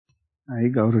අයි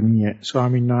ගෞරවනීය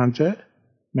ස්වාමීන් වහන්සේ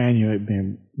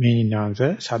මේනිනාංශ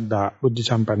ශ්‍රද්ධා බුද්ධ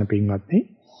සම්පන්න පින්වත්නි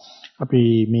අපි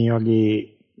මේ වගේ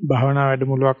භාවනා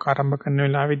වැඩමුළුවක් ආරම්භ කරන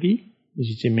වෙලාවේදී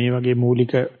විශේෂයෙන් මේ වගේ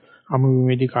මූලික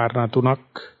අමුවිමේදී කාරණා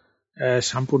තුනක්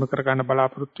සම්පූර්ණ කර ගන්න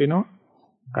බලාපොරොත්තු වෙනවා.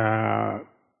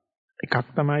 එකක්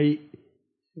තමයි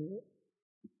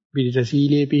විවිධ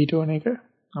සීලයේ පිළිටවන එක.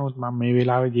 නමුත් මම මේ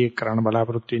වෙලාවේදී ඒක කරන්න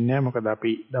බලාපොරොත්තු වෙන්නේ නැහැ. මොකද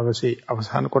අපි දවසේ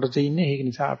අවසාන කොටසේ ඉන්නේ. ඒක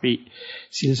නිසා අපි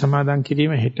සීල් සමාදන්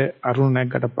කිරීම හෙට අරුණ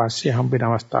නැග්ගට පස්සේ හම්බෙන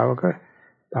අවස්ථාවක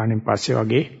තානින් පස්සේ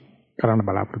වගේ කරන්න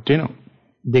බලාපොරොත්තු වෙනවා.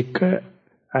 දෙක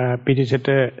පිටිසට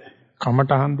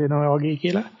කමටහන් දෙනවා වගේ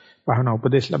කියලා භාවනා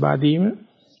උපදේශ ලබා දීම.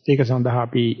 ඒක සඳහා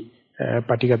අපි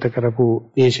පටිගත කරපු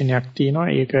දේශනයක් තියෙනවා.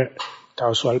 ඒක තව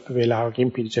ස්වල්ප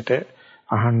වේලාවකින් පිටිසට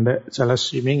අහඬ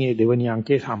සලස්වීමෙන් මේ දෙවෙනි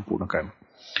අංකය සම්පූර්ණ කරනවා.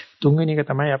 තුන්වෙනි එක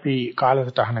තමයි අපි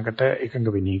කාලසටහනකට එකඟ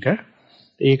වෙන එක.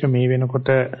 ඒක මේ වෙනකොට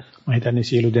මම හිතන්නේ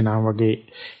සියලු දෙනා වගේ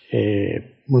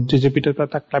මුද්‍රිත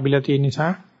පිටපතක් ලැබිලා තියෙන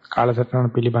නිසා කාලසටහන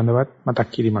පිළිබඳවත් මතක්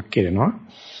කිරීමක් කරනවා.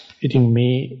 ඉතින්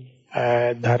මේ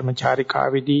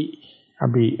ධර්මචාරිකාවේදී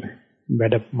අපි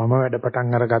මම වැඩ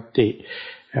පටන් අරගත්තේ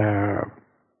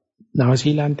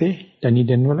නවසීලන්තේ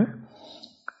ඩැනිඩන් වල.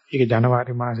 ඒක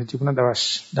ජනවාරි මාසෙ තිබුණා දවස්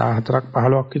 14ක්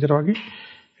 15ක් විතර වගේ.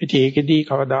 ඉතින් ඒකෙදී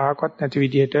කවදාකවත් නැති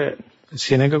විදිහට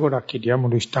සෙනඟ ගොඩක් හිටියා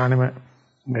මුළු ස්ථානෙම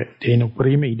තේන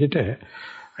උපරිම ඉඩට.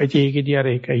 ඉතින් ඒකෙදී අර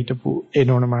එක හිටපු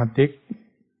එනෝන මහත්තයෙක්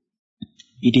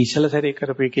ඊට ඉස්සල සැරේ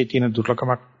කරපු එකේ තියෙන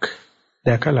දුර්ලභමක්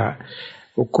දැකලා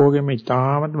ඔක්කොගෙම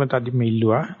ඉතාමත්ම තදින්ම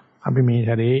ඉල්ලුවා අපි මේ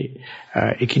සැරේ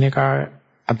එකිනෙකා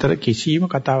අතර කිසිම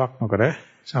කතාවක් නොකර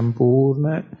සම්පූර්ණ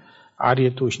ආර්ය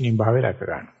තුෂ්ණී භාවය රැක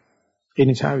ගන්න. ඒ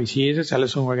නිසා විශේෂ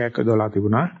සැලසුම් වගේක් දොලා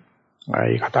තිබුණා.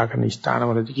 ඒ කතා කරන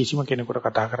ස්ථානවලදී කිසිම කෙනෙකුට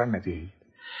කතා කරන්න නැති වෙයි.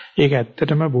 ඒක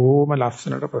ඇත්තටම බොහොම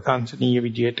ලස්සනට ප්‍රශංසනීය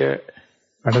විදියට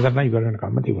වැඩසටහන ඉවර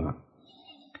වෙනකම්ම තිබුණා.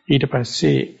 ඊට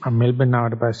පස්සේ මම මෙල්බන්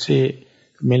ආවට පස්සේ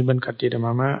මෙල්බන් කට්ටියට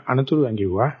මම අනතුරු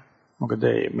ඇඟිව්වා. මොකද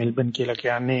මෙල්බන් කියලා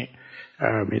කියන්නේ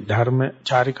මේ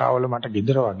ධර්මචාරිකාවල මට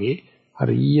ගෙදර වගේ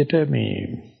හරියට මේ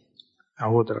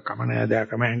අවෝතරකම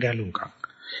නෑදෑකම ඇඟැලුම්කම්.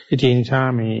 ඒ නිසා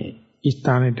මේ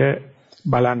ස්ථානෙට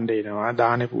බලන් දෙනවා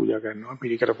දානේ පූජා කරනවා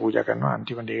පිළිකර පූජා කරනවා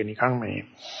අන්තිමට ඒක නිකන් මේ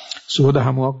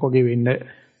සුවදහමුවක් වගේ වෙන්න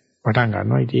පටන්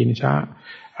ගන්නවා. ඒ නිසා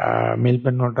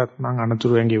මෙල්බන් වලටත් මම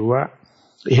අනතුරු ඇඟෙව්වා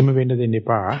එහෙම වෙන්න දෙන්න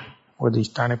එපා. මොකද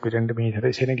ස්ථානේ පිරෙන්න මේ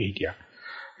හැරේ සෙනග හිටියා.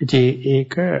 ඉතින්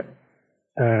ඒක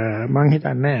මම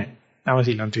හිතන්නේ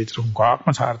නවසීලන්ත විතර උන්කාක්ම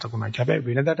සාර්ථකුණා. හැබැයි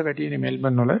වෙනදාට වැටියේ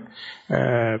මෙල්බන් වල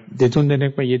දෙතුන්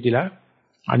දෙනෙක්ම යෙදිලා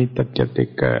අනිත් පැත්තත්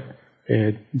එක්ක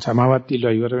සමාවත්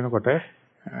ඉල්ලුවා ඉවර වෙනකොට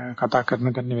කතා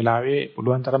කරන වෙලාවේ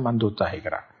පුළුවන් තරම් මම උත්සාහය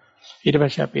කරා. ඊට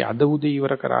පස්සේ අපි අද උදේ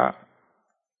ඉවර කරා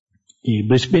මේ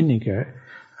බ්‍රිස්බේන් එක.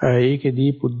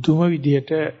 ඒකෙදී පුදුම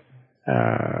විදියට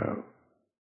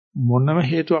මොනම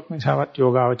හේතුවක් නිසාවත්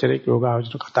යෝගාවචර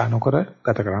කතා නොකර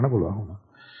ගත කරන්න පුළුවන් වුණා.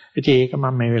 ඉතින් ඒක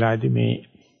මම මේ වෙලාවේදී මේ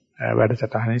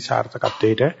වැඩසටහනේ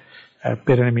සාර්ථකත්වයට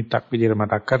පෙර නිමිත්තක් විදියට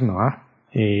මතක් කරනවා.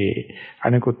 ඒ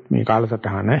අනිකුත් මේ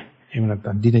කාලසටහන එහෙම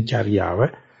නැත්නම් දිනචර්යාව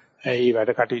ඒ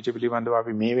වැඩ කටයුතු පිළිබඳව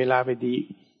අපි මේ වෙලාවේදී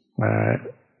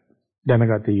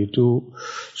දැනගත යුතු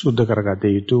සුද්ධ කරගත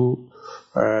යුතු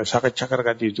සාකච්ඡා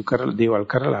කරගත යුතු දේවල්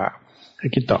කරලා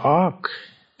ඒකිතාක්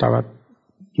තවත්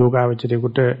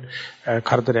යෝගාවචරයකට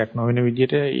කරදරයක් නොවන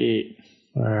විදිහට ඒ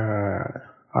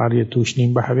ආර්ය තුෂ්ණී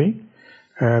භාවයෙන්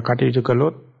කටයුතු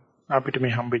කළොත් අපිට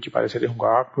මේ හම්බෙච්ච පරිසරය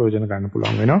හුඟක් ප්‍රයෝජන ගන්න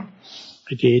පුළුවන් වෙනවා.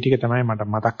 ඉතින් ඒ ටික තමයි මට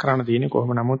මතක් කරන්න තියෙන්නේ.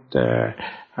 කොහොම නමුත්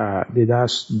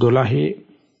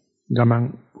 2012 ගමන්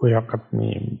ඔයක්වත්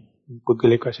මේ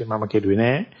පුද්ගලික වශයෙන් මම කෙරුවේ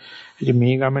නෑ. ඉතින්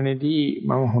මේ ගමනේදී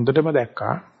මම හොඳටම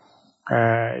දැක්කා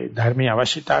ධර්මයේ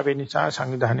අවශ්‍යතාවය නිසා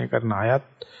සංවිධානය කරන අයත්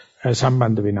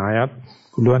සම්බන්ධ වෙන අයත්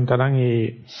පුළුවන් තරම්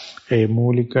ඒ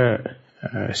මූලික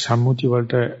සම්මුති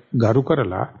වලට ගරු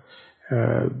කරලා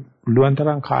පුළුවන්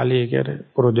තරම් කාලයකට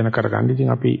ප්‍රයෝජන කරගන්න. ඉතින්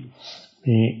අපි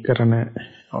මේ කරන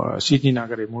සිඩ්නි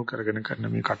නගරේ මුල් කරගෙන කරන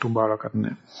මේ කටුම්බාවල කරන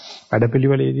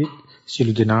වැඩපිළිවෙලේදී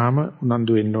සිළු දෙනාම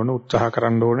උනන්දු වෙන්න ඕන උත්සාහ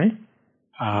කරන්න ඕනේ.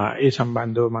 ඒ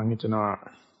සම්බන්ධව මම හිතනවා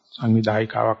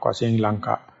සංවිධායකාවක් වශයෙන්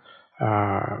ලංකා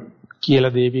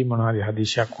කියලා දේවි මොනවාරි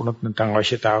හදිසියක් වුණොත් නැත්නම්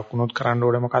අවශ්‍යතාවක් වුණොත් කරන්න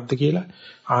ඕනේ මොකද්ද කියලා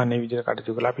ආන්නේ විදිහට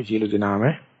කටයුතු කළා. අපි සිළු දෙනාම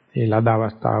මේ ලද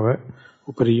අවස්ථාව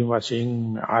උපරිම වශයෙන්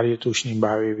ආර්ය තුෂ්ණී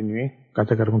භාවයේ වෙනුවෙන් ගත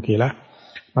කරමු කියලා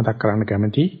මතක් කරන්න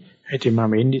කැමතියි. ඉතින්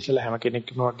මම එන්නේ ඉස්සලා හැම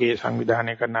කෙනෙක්ම වගේ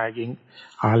සංවිධානය කරන අයකින්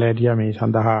අහලා ඇදියා මේ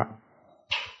සඳහා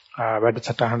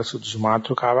වැඩසටහන සුදුසු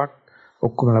මාතෘකාවක්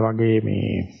ඔක්කොමලා වගේ මේ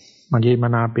මගේ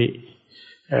මන අපේ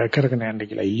කරගෙන යන්න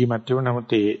කියලා ඉල්ලීමක් තිබුණා.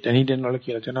 නමුත් ඒ දැනිඩන් වල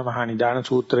කියලා තියෙන මහා නිදාන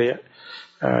සූත්‍රය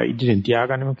ඉදිරියෙන්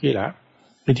තියාගන්නමු කියලා.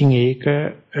 ඉතින් ඒක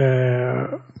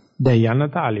දැන් යන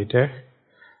තාලෙට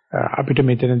අපිට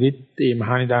මෙතනදිත් මේ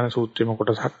මහා නිදාන සූත්‍රයේම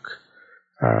කොටසක්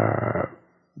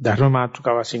ධර්ම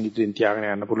මාතෘකාව වශයෙන් ඉදිරියෙන් තියාගෙන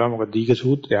යන්න පුළුවන්. මොකද දීඝ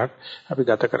සූත්‍රයක් අපි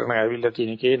ගත කරන ඇවිල්ලා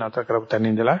තියෙන එකේ නතර කරපු තැන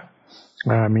ඉඳලා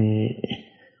මේ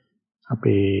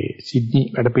අපේ සිඩ්නි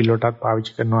වැඩ පිළිවෙලටත්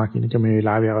පාවිච්චි කරනවා කියන එක මේ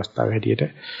වෙලාවේ අවස්ථාව හැටියට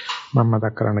මම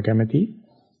මතක් කරන්න කැමතියි.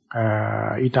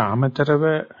 ඊට අමතරව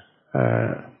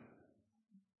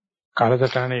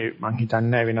කාලසටහනේ මම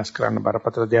හිතන්නේ වෙනස් කරන්න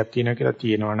බරපතල දෙයක් තියෙනවා කියලා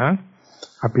තියෙනවනම්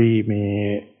අපි මේ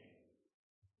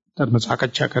ධර්ම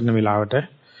සාකච්ඡා කරන වෙලාවට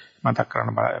මතක්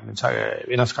කරන්න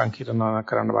වෙනස්කම්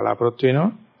කරන්න බලාපොරොත්තු වෙනවා.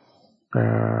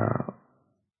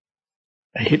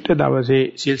 හෙට දවසේ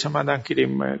සීල් සමාදන්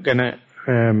කිරීම ගැන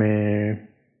මේ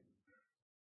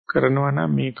කරනවා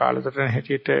නම් මේ කාලසටහන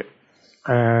හැටියට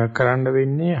කරන්න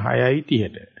වෙන්නේ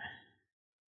 6:30ට.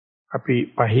 අපි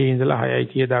 5 ඉඳලා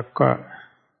 6:30 දක්වා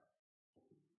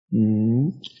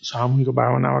සාමූහික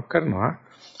භාවනාවක් කරනවා.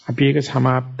 අපි ඒක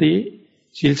සමාප්තියේ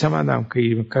සීල් සමාදන්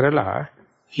කිරීම කරලා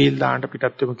හීල් දාන්න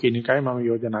පිටත් වෙමු කියන එකයි මම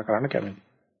යෝජනා කරන්න කැමතියි.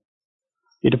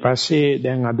 ඊට පස්සේ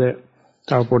දැන් අද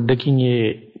තව පොඩ්ඩකින් මේ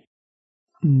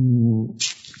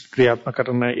ක්‍රියාත්මක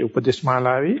කරන උපදේශ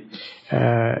මාලාවේ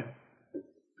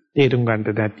තේරුම්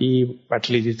ගන්නට නැති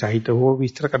පැටලිලි සහිත හෝ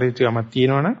විස්තර කර යුතු යමක්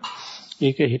තියෙනවනම්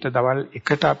ඒක හෙට දවල්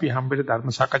 1ට අපි හම්බෙට ධර්ම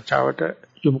සාකච්ඡාවට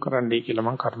යොමු කරන්නයි කියලා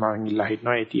මම කරුණාවෙන් ඉල්ලා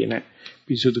හිටනවා. ඒ තියෙන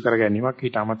පිරිසුදු කර ගැනීමක්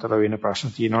ඊට අමතරව වෙන ප්‍රශ්න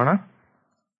තියෙනවනම්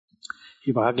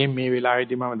ඒ වගේම මේ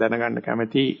වෙලාවේදී මම දැනගන්න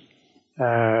කැමති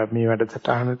මේ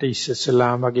වැඩසටහනට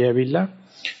ඉස්සෙල්ලාම වගේ ඇවිල්ලා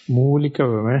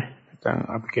මූලිකවම නැත්නම්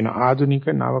අපි කියන ආධුනික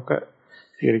නවක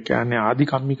ඒ කියන්නේ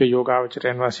ආධිකම්මික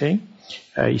යෝගාවචරයන් වශයෙන්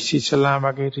ඉස්සෙල්ලාම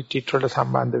වගේ රිට්‍රීට් වලට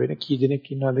සම්බන්ධ වෙන කී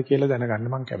දෙනෙක් ඉන්නවද කියලා දැනගන්න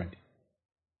මම කැමතියි.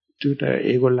 ඒකට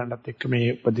ඒගොල්ලන්ටත් එක්ක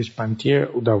මේ උපදේශ පන්තිය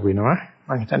උදව් වෙනවා.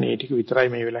 මම හිතන්නේ ඒ ටික විතරයි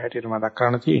මේ වෙලාව හැටියට මතක්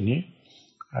කරන්න තියෙන්නේ.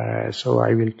 So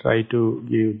I will try to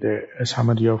give the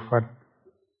summary of what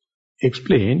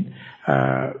explain.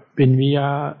 When we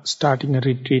are starting a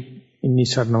retreat in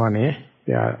Nissarana,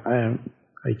 where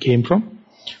I came from,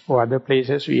 or other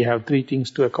places, we have 3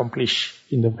 things to accomplish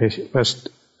in the first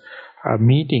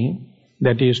meeting.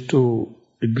 That is to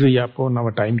agree upon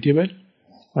our timetable,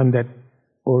 and that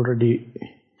already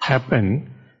happened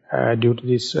due to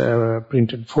this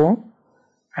printed form.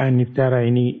 And if there are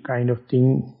any kind of thing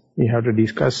we have to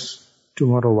discuss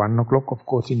tomorrow 1 o'clock, of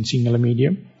course in Sinhala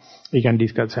medium, we can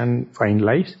discuss and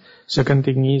finalize. Second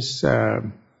thing is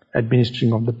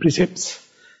administering of the precepts.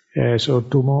 So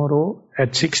tomorrow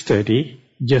at 6:30,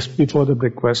 just before the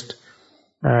breakfast,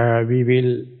 we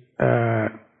will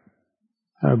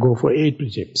go for 8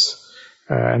 precepts.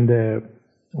 And the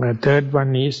third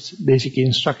one is basic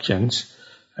instructions.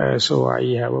 So I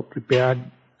have prepared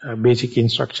basic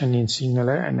instruction in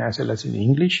Sinhala and as well as in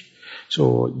English. So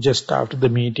just after the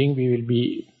meeting, we will be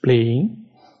playing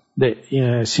the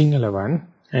Sinhala one,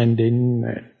 and then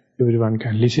everyone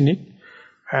can listen it.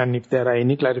 And if there are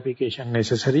any clarification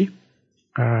necessary,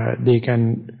 they can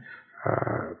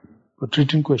put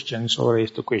written questions or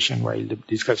raise the question while the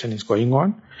discussion is going on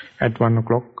at 1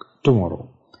 o'clock tomorrow.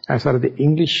 As far as the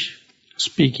English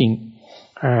speaking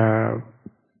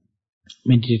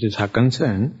meditators are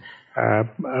concerned,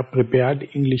 prepared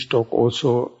English talk also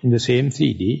in the same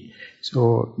CD, so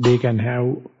they can have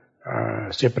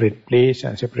separate place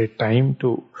and separate time to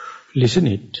listen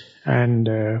it. And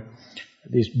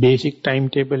this basic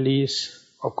timetable is,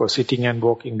 of course, sitting and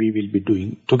walking we will be doing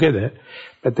together,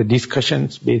 but the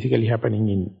discussions basically happening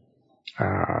in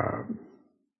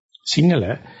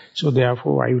Sinhala. So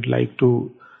therefore I would like to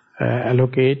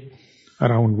allocate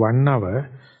around 1 hour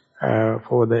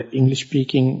for the English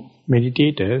speaking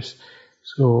meditators.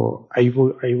 So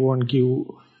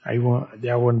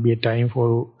there won't be a time for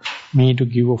me to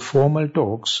give a formal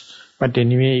talks, but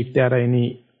anyway, if there are any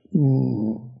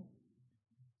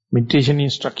meditation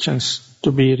instructions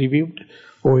to be reviewed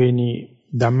or any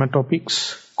Dhamma topics,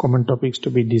 common topics to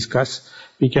be discussed,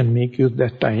 we can make use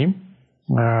that time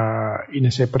in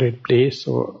a separate place.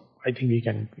 So I think we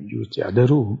can use the other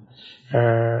room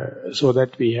so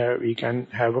that we can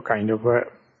have a kind of a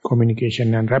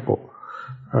communication and rapport.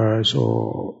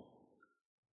 So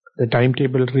the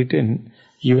timetable written,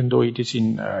 even though it is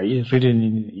written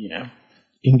in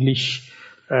English,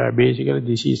 basically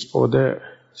this is for the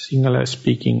Sinhala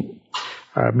speaking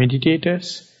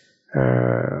meditators.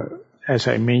 As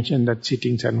I mentioned, that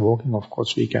sittings and walking, of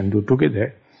course, we can do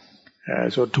together.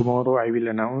 So tomorrow I will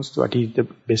announce what is the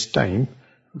best time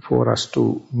for us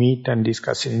to meet and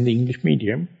discuss in the English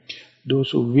medium.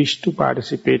 Those who wish to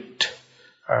participate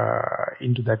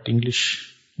into that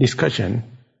English discussion,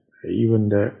 even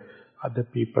the other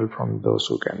people from those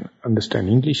who can understand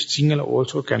English, Sinhala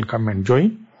also can come and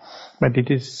join. But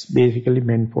it is basically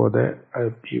meant for the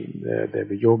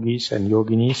yogis and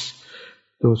yoginis,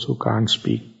 those who can't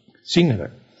speak Sinhala.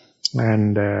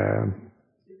 And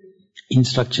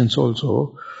instructions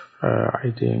also,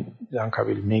 I think Lanka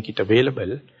will make it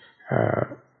available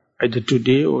either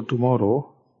today or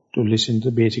tomorrow to listen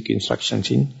to basic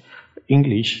instructions in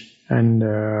English. And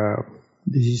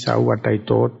this is how what I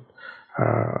thought,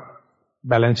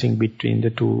 balancing between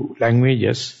the two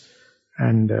languages,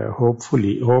 and I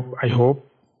hope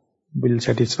will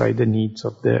satisfy the needs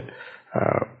of the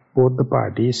both the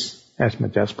parties as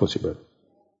much as possible.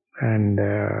 And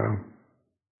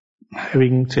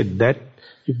having said that,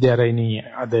 if there are any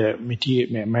other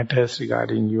matters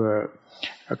regarding your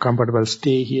comfortable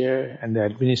stay here and the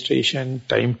administration,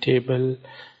 timetable,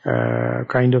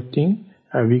 kind of thing,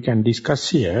 we can discuss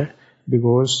here,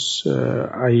 because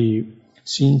I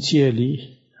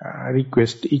sincerely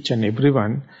request each and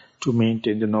everyone to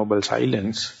maintain the noble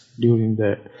silence during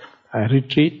the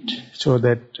retreat, so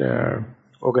that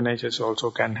organizers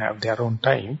also can have their own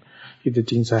time if the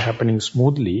things are happening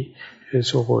smoothly.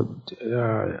 So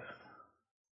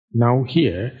now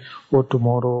here or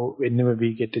tomorrow, whenever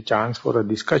we get a chance for a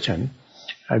discussion,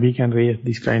 we can raise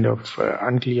this kind of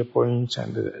unclear points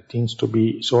and things to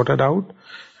be sorted out,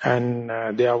 and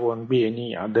there won't be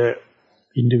any other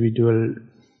individual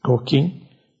talking,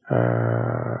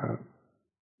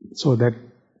 so that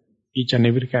each and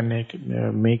every can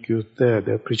make use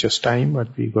the precious time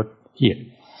what we got here.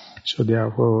 So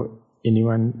therefore,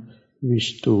 anyone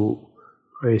wish to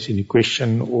raise any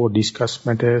question or discuss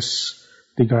matters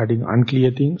regarding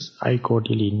unclear things, I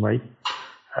cordially invite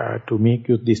to make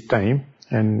use this time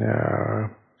and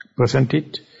present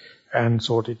it and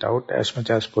sort it out as much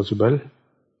as possible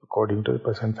according to the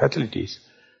present facilities.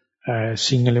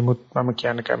 සිංහලෙමුත් මම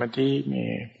කියන්න කැමති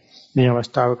මේ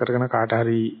අවස්ථාව කරගෙන කාට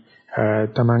හරි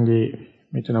තමන්ගේ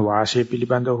මෙතන වාසය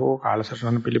පිළිබඳව හෝ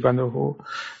කාලසටහන පිළිබඳව හෝ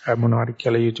මොනවාරි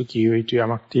කියලා යුතු කිය යුතු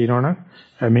යමක් තියෙනවනම්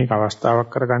මේක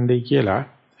අවස්ථාවක් කරගන්නයි කියලා.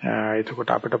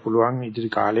 එතකොට අපිට පුළුවන් ඉදිරි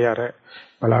කාලේ අර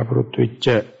බලාපොරොත්තු වෙච්ච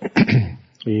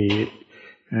මේ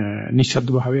නිශ්ශබ්ද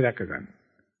භාවය රැක ගන්න.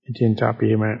 ඉතින් අපි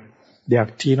එහෙම දෙයක්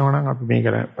තියෙනවනම් අපි මේක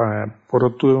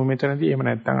පොරොත්තු වෙමු මෙතනදී. එහෙම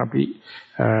නැත්නම් අපි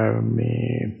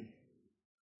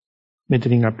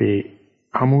මෙතනින් අපේ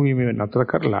හමුවීම නතර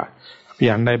කරලා අපි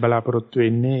යන්නයි බලාපොරොත්තු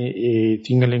වෙන්නේ ඒ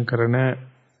සිංහලෙන් කරන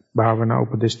භාවනා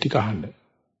උපදේශ ටික අහන්න.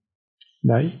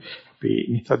 දැයි අපි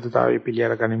නිස්සද්දතාවයේ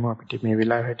පිළිඅර ගනිමු. අපිට මේ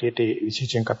වෙලාව හැටියට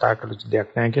විශේෂයෙන් කතා කළ යුතු දෙයක්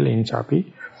නැහැ කියලා. ඒ නිසා අපි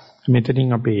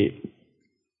මෙතනින් අපේ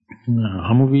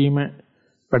හමුවීම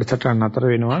වැඩසටහන නතර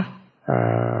වෙනවා.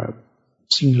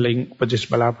 සිංහලෙන් උපදේශ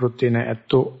බලාපොරොත්තු වෙන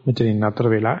ඇත්තෝ මෙතනින් නතර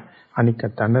වෙලා අනික්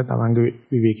අතට තමන්ගේ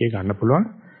විවේකයේ ගන්න පුළුවන්.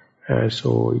 So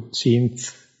it seems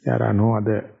there are no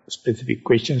other specific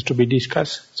questions to be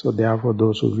discussed. So therefore,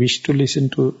 those who wish to listen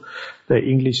to the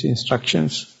English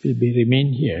instructions will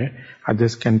remain here.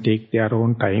 Others can take their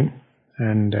own time,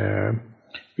 and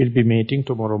we'll be meeting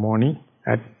tomorrow morning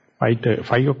at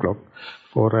 5 o'clock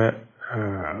for a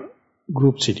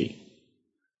group sitting.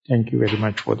 Thank you very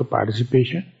much for the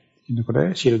participation. ඉන්නකොට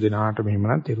සියලු දෙනාටම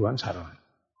හිමනම් තෙරුවන් සරණයි.